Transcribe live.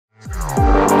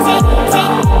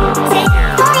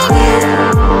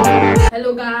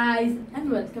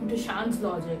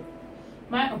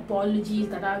My apologies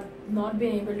that I've not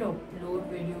been able to upload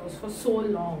videos for so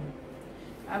long.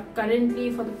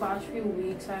 Currently, for the past few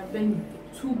weeks, I've been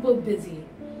super busy.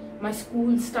 My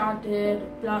school started,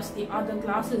 plus the other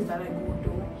classes that I go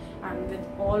to, and with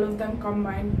all of them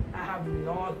combined, I have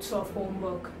lots of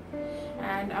homework.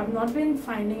 And I've not been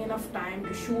finding enough time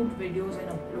to shoot videos and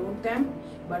upload them.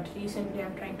 But recently,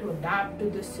 I'm trying to adapt to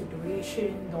this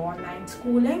situation, the online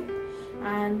schooling,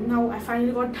 and now I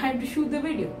finally got time to shoot the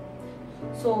video.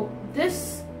 So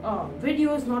this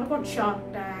video is not about Shark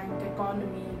Tank,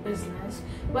 economy, business,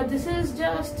 but this is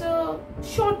just a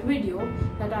short video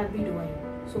that I'll be doing.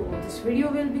 So this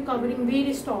video will be covering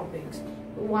various topics.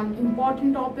 One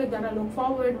important topic that I look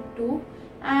forward to,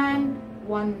 and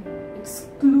one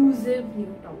exclusive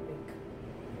new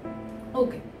topic.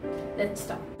 Okay, let's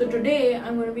start. So today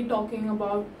I'm going to be talking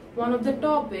about one of the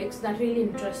topics that really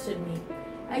interested me.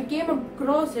 I came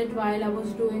across it while I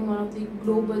was doing one of the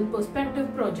global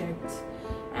perspective projects,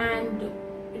 and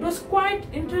it was quite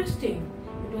interesting.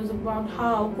 It was about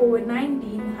how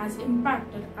COVID-19 has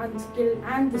impacted unskilled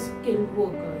and the skilled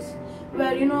workers,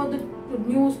 where the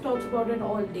news talks about it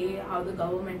all day, how the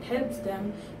government helps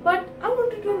them, but I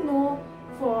wanted to know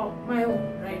for my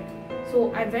own, right?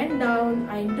 So I went down,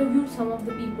 I interviewed some of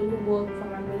the people who work for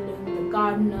my building, the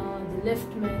gardener, the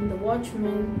liftman, the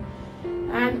watchman,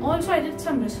 and also I did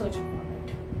some research on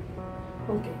it.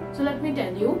 Okay, so let me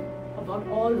tell you about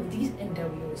all of these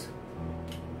interviews.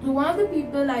 So one of the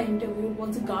people I interviewed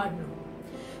was a gardener.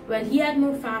 Well, he had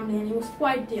no family and he was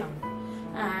quite young.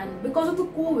 And because of the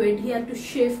COVID, he had to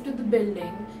shift to the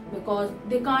building because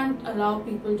they can't allow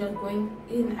people just going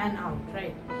in and out,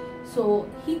 right? So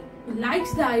he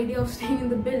likes the idea of staying in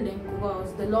the building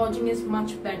because the lodging is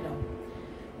much better.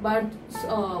 But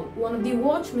one of the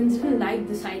watchmen didn't like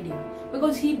this idea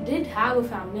because he did have a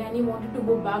family and he wanted to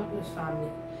go back to his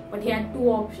family. But he had two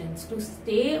options, to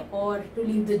stay or to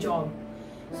leave the job.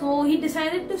 So he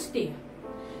decided to stay.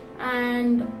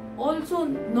 And also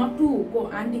not to go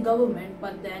anti-government,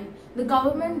 but then the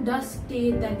government does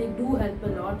state that they do help a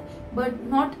lot, but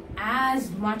not as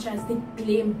much as they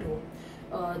claim to.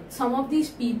 Some of these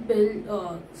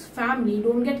people, family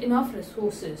don't get enough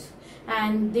resources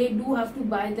and they do have to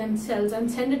buy themselves and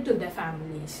send it to their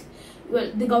families.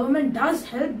 Well, the government does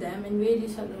help them in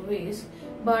various other ways,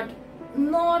 but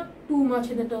not too much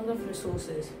in the terms of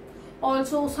resources.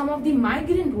 Also, some of the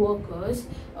migrant workers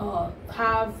do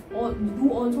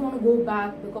also want to go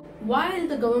back, because while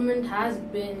the government has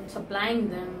been supplying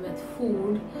them with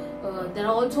food, there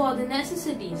are also other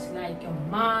necessities like your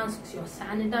masks, your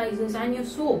sanitizers and your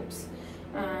soaps,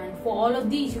 and for all of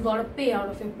these you gotta pay out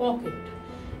of your pocket.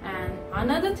 And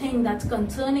another thing that's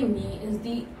concerning me is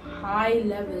the high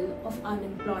level of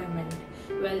unemployment.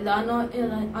 Well, the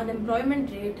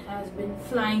unemployment rate has been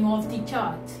flying off the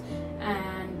charts,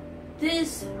 and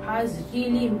this has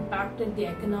really impacted the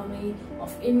economy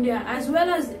of India as well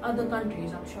as other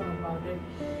countries, I'm sure about it.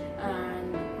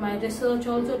 And my research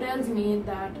also tells me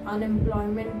that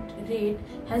unemployment rate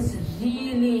has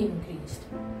really increased.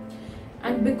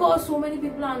 And because so many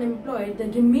people are unemployed, the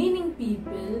remaining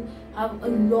people have a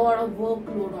lot of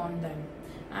workload on them.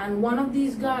 And one of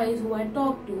these guys who I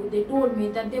talked to, they told me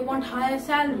that they want higher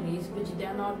salaries, which they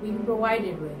are not being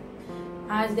provided with,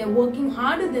 as they're working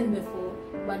harder than before,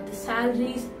 but the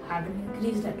salaries haven't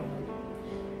increased at all.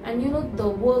 And the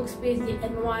workspace, the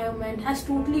environment has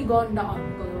totally gone down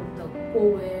because of the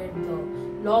COVID,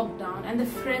 the lockdown, and the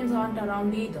friends aren't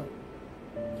around either.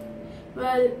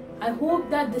 Well, I hope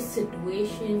that this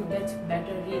situation gets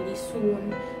better really soon.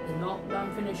 The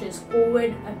lockdown finishes,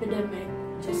 COVID epidemic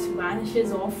just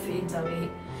vanishes or fades away,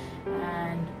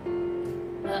 and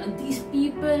these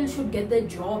people should get their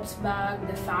jobs back,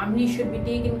 their families should be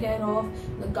taken care of,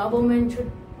 the government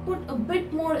should put a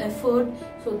bit more effort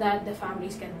so that the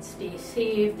families can stay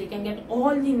safe, they can get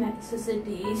all the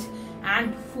necessities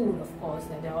and food, of course,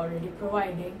 that they're already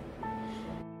providing.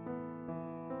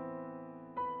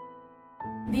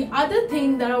 The other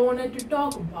thing that I wanted to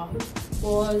talk about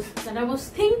was that I was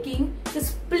thinking to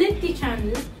split the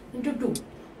channel into two.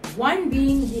 One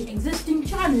being the existing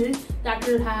channel that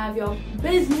will have your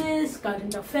business,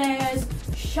 current affairs,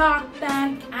 Shark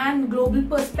Tank and global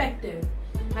perspective.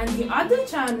 And the other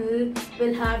channel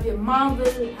will have your Marvel,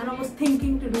 and I was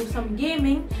thinking to do some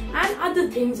gaming and other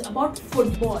things about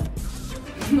football.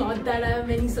 Not that I have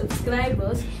many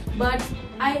subscribers, but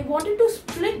I wanted to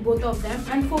split both of them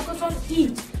and focus on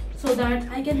each so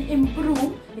that I can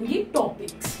improve in the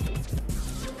topics.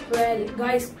 Well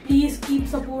guys, please keep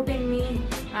supporting me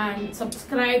and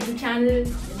subscribe the channel,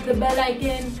 hit the bell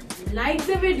icon, like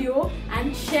the video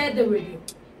and share the video.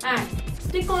 And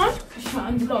stick on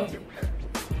Shaans Logic.